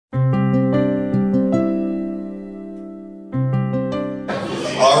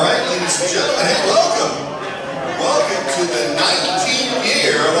ladies and gentlemen, and welcome. Welcome to the 19th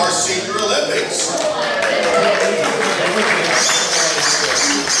year of our Senior Olympics.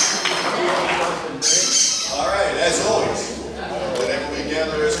 All right, as always, whenever we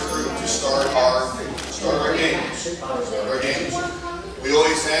gather as a group to start our games, we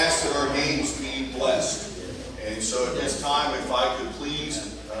always ask that our games be blessed. And so at this time, if I could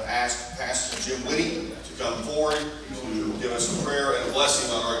please ask Pastor Jim Whitty to come forward to give us a prayer and a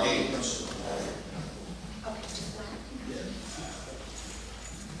blessing on our games.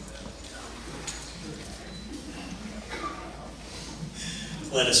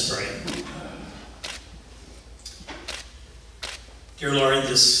 Let us pray. Dear Lord,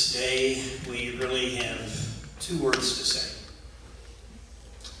 this day we really have two words to say.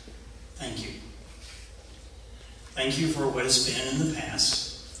 Thank you. Thank you for what has been in the past.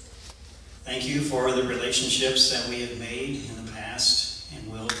 Thank you for the relationships that we have made in the past and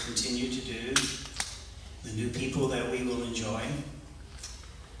will continue to do. The new people that we will enjoy.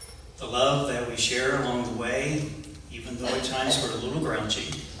 The love that we share along the way, even though at times we're a little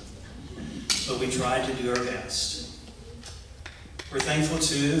grouchy. But we try to do our best. We're thankful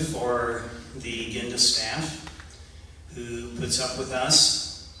too for the Genda staff who puts up with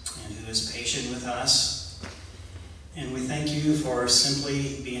us and who is patient with us. And we thank you for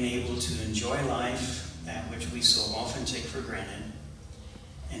simply being able to enjoy life, that which we so often take for granted,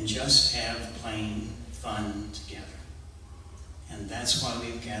 and just have plain fun together. And that's why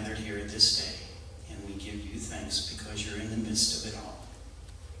we've gathered here this day. And we give you thanks because you're in the midst of it all.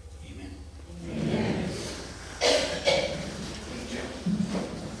 Amen. Amen.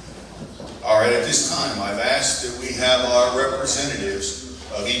 All right, at this time, I've asked that we have our representatives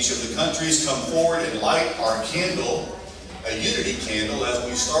of each of the countries come forward and light our candle, a unity candle, as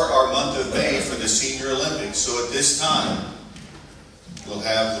we start our month of May for the Senior Olympics. So at this time, we'll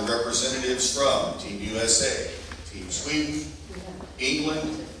have the representatives from Team USA, Team Sweden,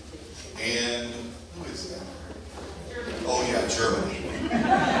 England, and who is that? Oh yeah, Germany.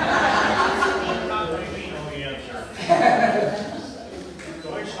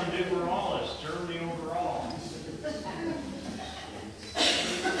 Deutschland overall is Germany overall.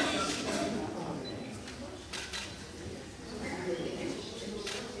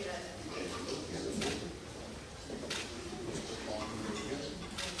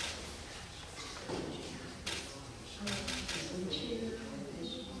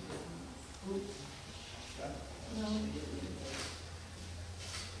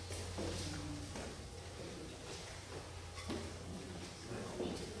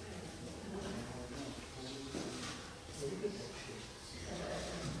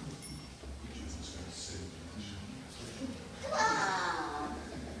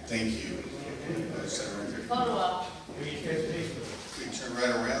 Thank you. Photo op. We turn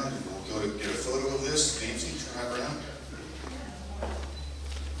right around and we'll go to get a photo of this. Nancy, turn right around.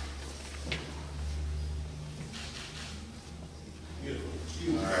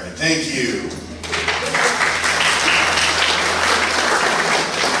 All right, thank you.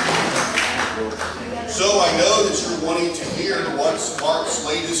 So I know that you're wanting to hear what's Mark's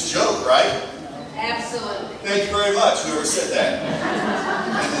latest joke, right? Absolutely. Thank you very much, whoever said that.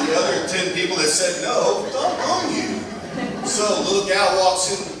 And the other 10 people that said no, don't on you. So a little gal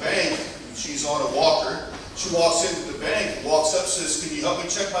walks into the bank, she's on a walker. She walks into the bank, walks up, says, "Can you help me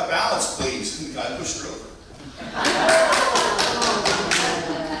check my balance, please?" And the guy pushed her over.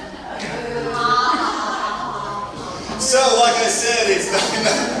 So like I said, it's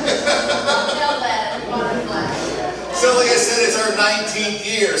it's our 19th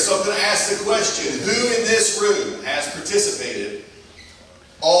year, so I'm going to ask the question, who in this room has participated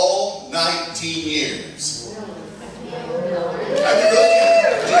all 19 years? Have you really?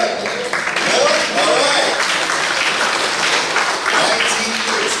 No? All right. 19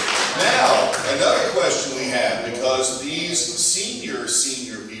 years. Now, another question we have, because these senior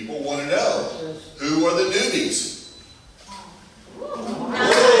people want to know, who are the newbies?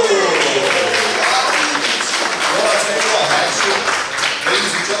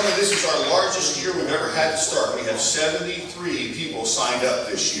 This is our largest year we've ever had to start. We have 73 people signed up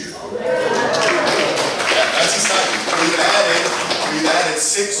this year. That's exciting. We've added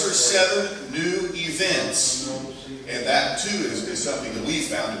 6 or 7 new events. And that too is something that we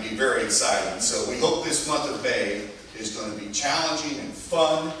found to be very exciting. So we hope this month of May is going to be challenging and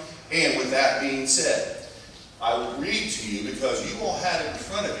fun. And with that being said, I will read to you because you all had it in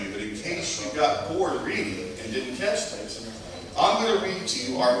front of you, but in case you got bored reading and didn't catch things, I'm going to read to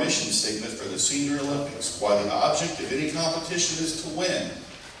you our mission statement for the Senior Olympics. Why the object of any competition is to win.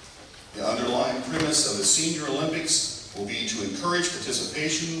 The underlying premise of the Senior Olympics will be to encourage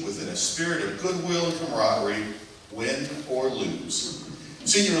participation within a spirit of goodwill and camaraderie, win or lose.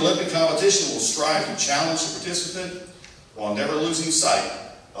 Senior Olympic competition will strive to challenge the participant while never losing sight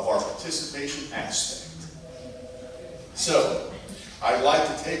of our participation aspect. So, I'd like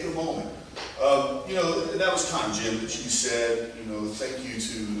to take a moment. That was kind, Jim, that you said, thank you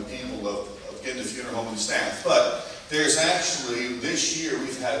to the people of Genda Funeral Home and staff. But there's actually, this year,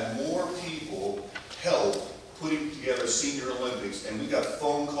 we've had more people help putting together Senior Olympics, and we got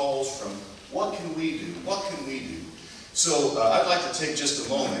phone calls from, what can we do? What can we do? So I'd like to take just a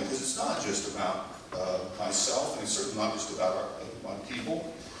moment, because it's not just about myself, and it's certainly not just about my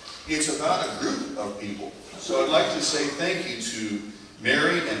people. It's about a group of people. So I'd like to say thank you to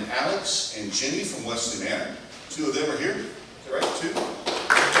Mary and Alex and Jenny from Wesley Manor. Two of them are here. Is that right? Two? There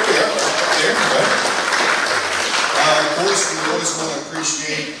we are. Right there. Right. Of course, we always want to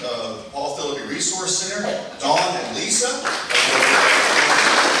appreciate Paul Phillippe Resource Center, Dawn and Lisa.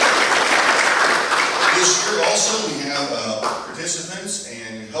 This year also we have participants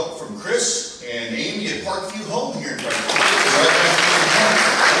and help from Chris and Amy at Parkview Home here in Frankfort.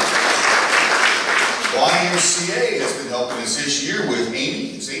 YMCA has been helping us this year with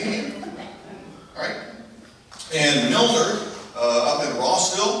Amy. Is Amy here? All right. And Milner up in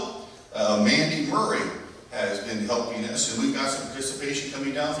Rossville, Mandy Murray has been helping us, and we've got some participation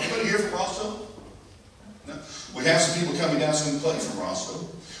coming down. Anybody here from Rossville? No? We have some people coming down some play from Rossville.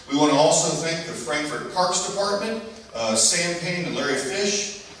 We want to also thank the Frankfort Parks Department, Sam Payne and Larry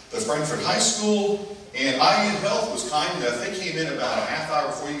Fish, the Frankfort High School, and IU Health was kind enough. They came in about a half hour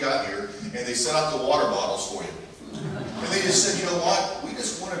before you got here, and they set out the water bottles for you. And they just said, you know what, we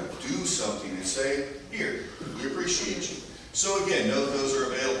just want to do something and say, here, we appreciate you. So again, know that those are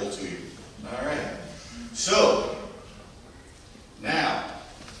available to you. All right. So, now,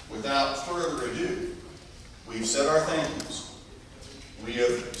 without further ado, we've said our thank yous. We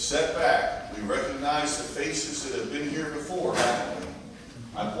have set back. We recognize the faces that have been here before, haven't we?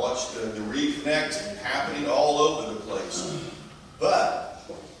 I've watched the reconnect happening all over the place. But,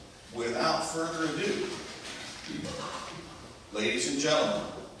 without further ado, ladies and gentlemen,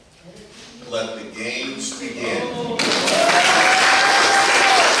 let the games begin.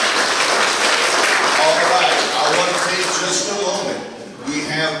 All right, I want to take just a moment. We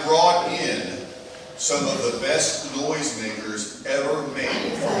have brought in some of the best noisemakers ever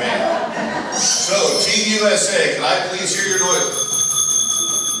made for Manor. So, Team USA, can I please hear your noise?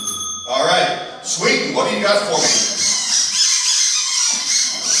 All right, Sweden, what do you got for me?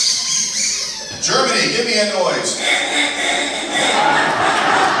 Germany, give me a noise.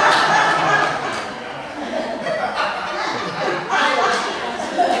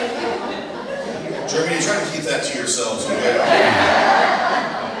 Germany, try to keep that to yourselves, okay?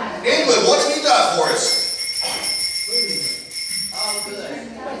 England, what have you got for us? All good.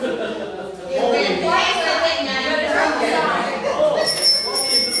 You've been quiet something now.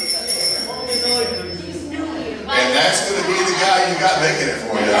 And that's going to be the guy you got making it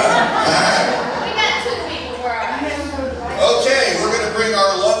for you, huh? We got two people for our... Okay, we're going to bring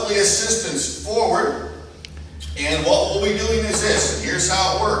our lovely assistants forward. And what we'll be doing is this, and here's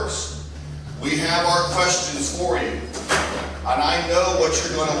how it works. We have our questions for you. And I know what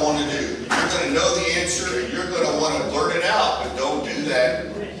you're going to want to do. You're going to know the answer, and you're going to want to blurt it out, but don't do that.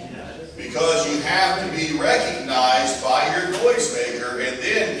 Because you have to be recognized by your noisemaker and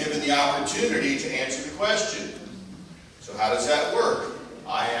then given the opportunity to answer the question. So how does that work?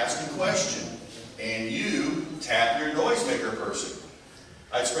 I ask a question, and you tap your noisemaker person.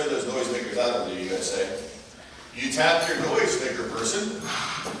 I'd spread those noisemakers out over the USA. You tap your noisemaker person,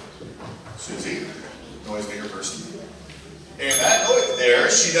 Susie, noisemaker person. And that noise, there,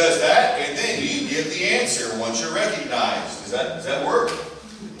 she does that, and then you give the answer once you're recognized. Does that work?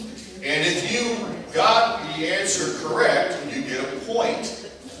 And if you got the answer correct, you get a point.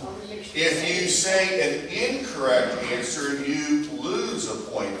 If you say an incorrect answer, you lose a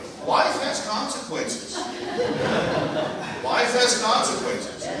point. Life has consequences. Life has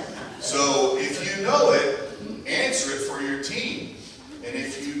consequences. So if you know it, answer it for your team. And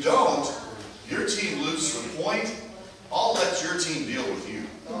if you don't, your team loses a point. I'll let your team deal with you.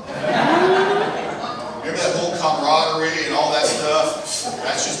 Remember that whole camaraderie and all that stuff?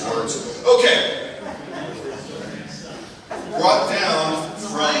 That's just words. Okay. Brought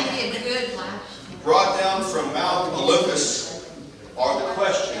down from Mount Olympus are the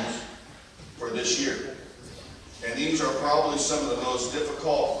questions for this year. And these are probably some of the most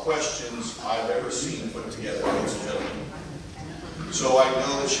difficult questions I've ever seen put together, ladies and gentlemen. So I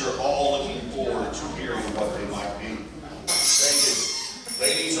know that you're all looking forward to hearing what they might be. Thank you.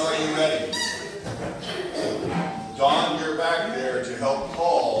 Ladies, are you ready? Don, you're back there to help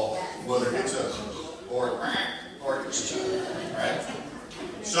call whether it's a or it's all right?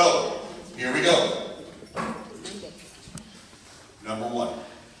 So, here we go. Number one.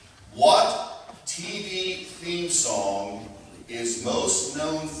 What TV theme song is most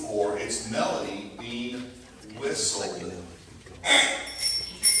known for its melody being whistled?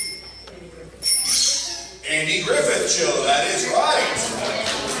 Andy Griffith Show, that is right.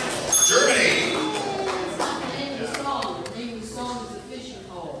 Germany. Name the song. Name the song is a fishing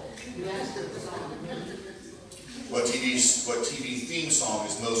hole. You asked her the song. What TV theme song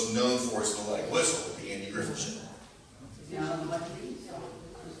is most known for its melodic whistle? The Andy Griffith Show.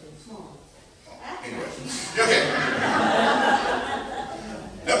 Anyway, okay.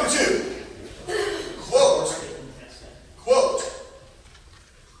 Number two. Quote.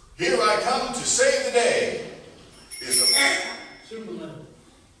 Here I come to save the day is a Superman.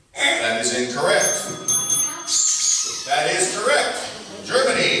 That is incorrect. That is correct.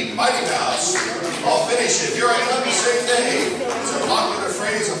 Germany, Mighty Mouse. I'll finish it. Here I come to save the day is a popular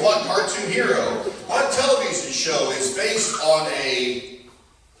phrase of what cartoon hero? What television show is based on a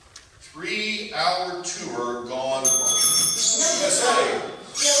 3-hour tour gone USA?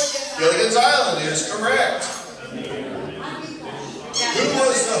 Gilligan's Island is correct. Who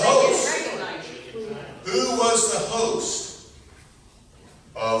was the host? Who was the host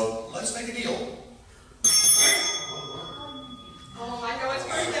of Let's Make a Deal? Oh, I know it's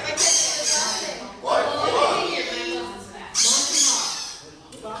pretty good. I can't say the What?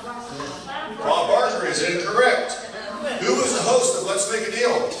 Bob Barker is incorrect. Who was the host of Let's Make a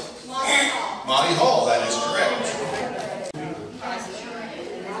Deal? Monty Hall, that is correct.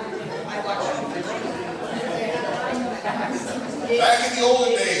 Back in the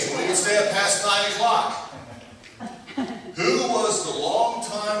olden days when we would stay up past 9 o'clock, who was the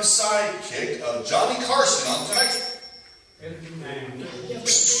longtime sidekick of Johnny Carson on Tonight? Ed McMahon,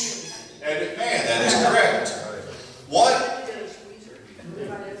 that is correct. What?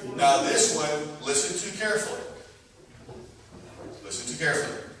 Now this one, listen to carefully. Listen to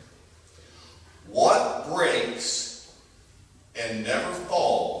carefully. What breaks and never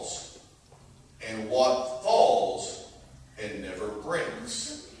falls, and what falls and never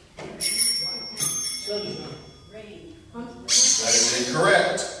breaks? That is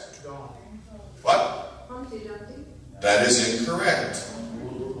incorrect. What? That is incorrect.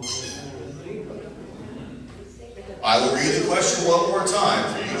 I will read the question one more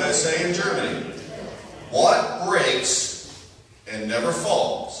time for USA and Germany. What breaks and never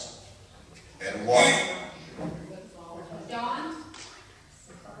falls? And what? Dawn?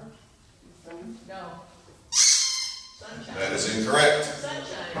 No. Sunshine. That is incorrect.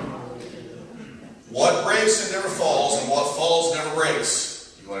 Sunshine. What breaks and never falls, and what falls never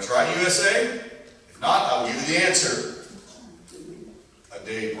breaks? You want to try USA? If not, I will give you the answer. A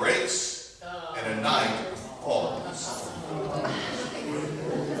day breaks, and a night falls.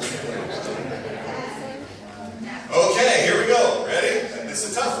 Okay, here we go. Ready? This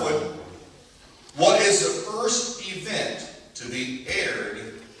is a tough one. What is the first event to be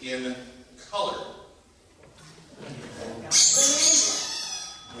aired in color?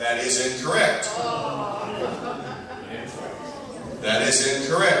 That is incorrect. That is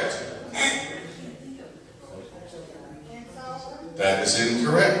incorrect. That is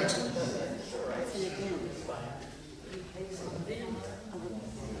incorrect.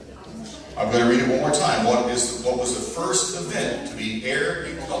 I'm going to read it one more time. What was the first event to be aired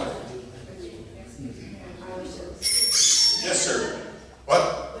in color? Yes, sir. What?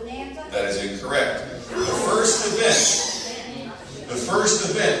 That is incorrect. The first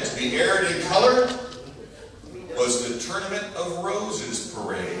event to be aired in color was the Tournament of Roses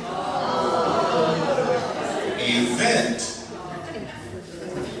parade. Event.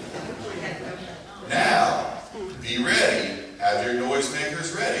 Now, be ready. Have your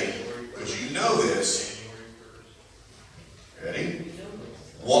noisemakers ready, because you know this. Ready?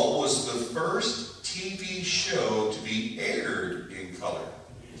 What was the first TV show to be aired in color?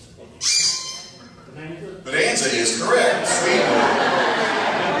 Bonanza is correct. Sweet.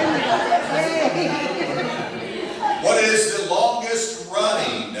 What is the longest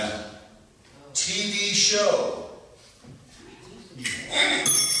running TV show?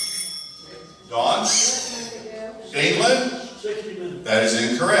 Dawn? England? That is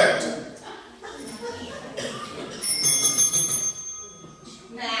incorrect.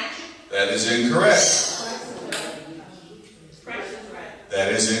 That is incorrect.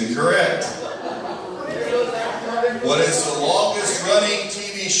 That is incorrect. What is the longest running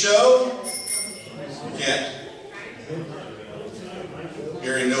TV show? Kent?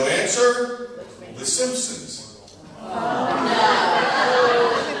 Hearing no answer? The Simpsons. Amen.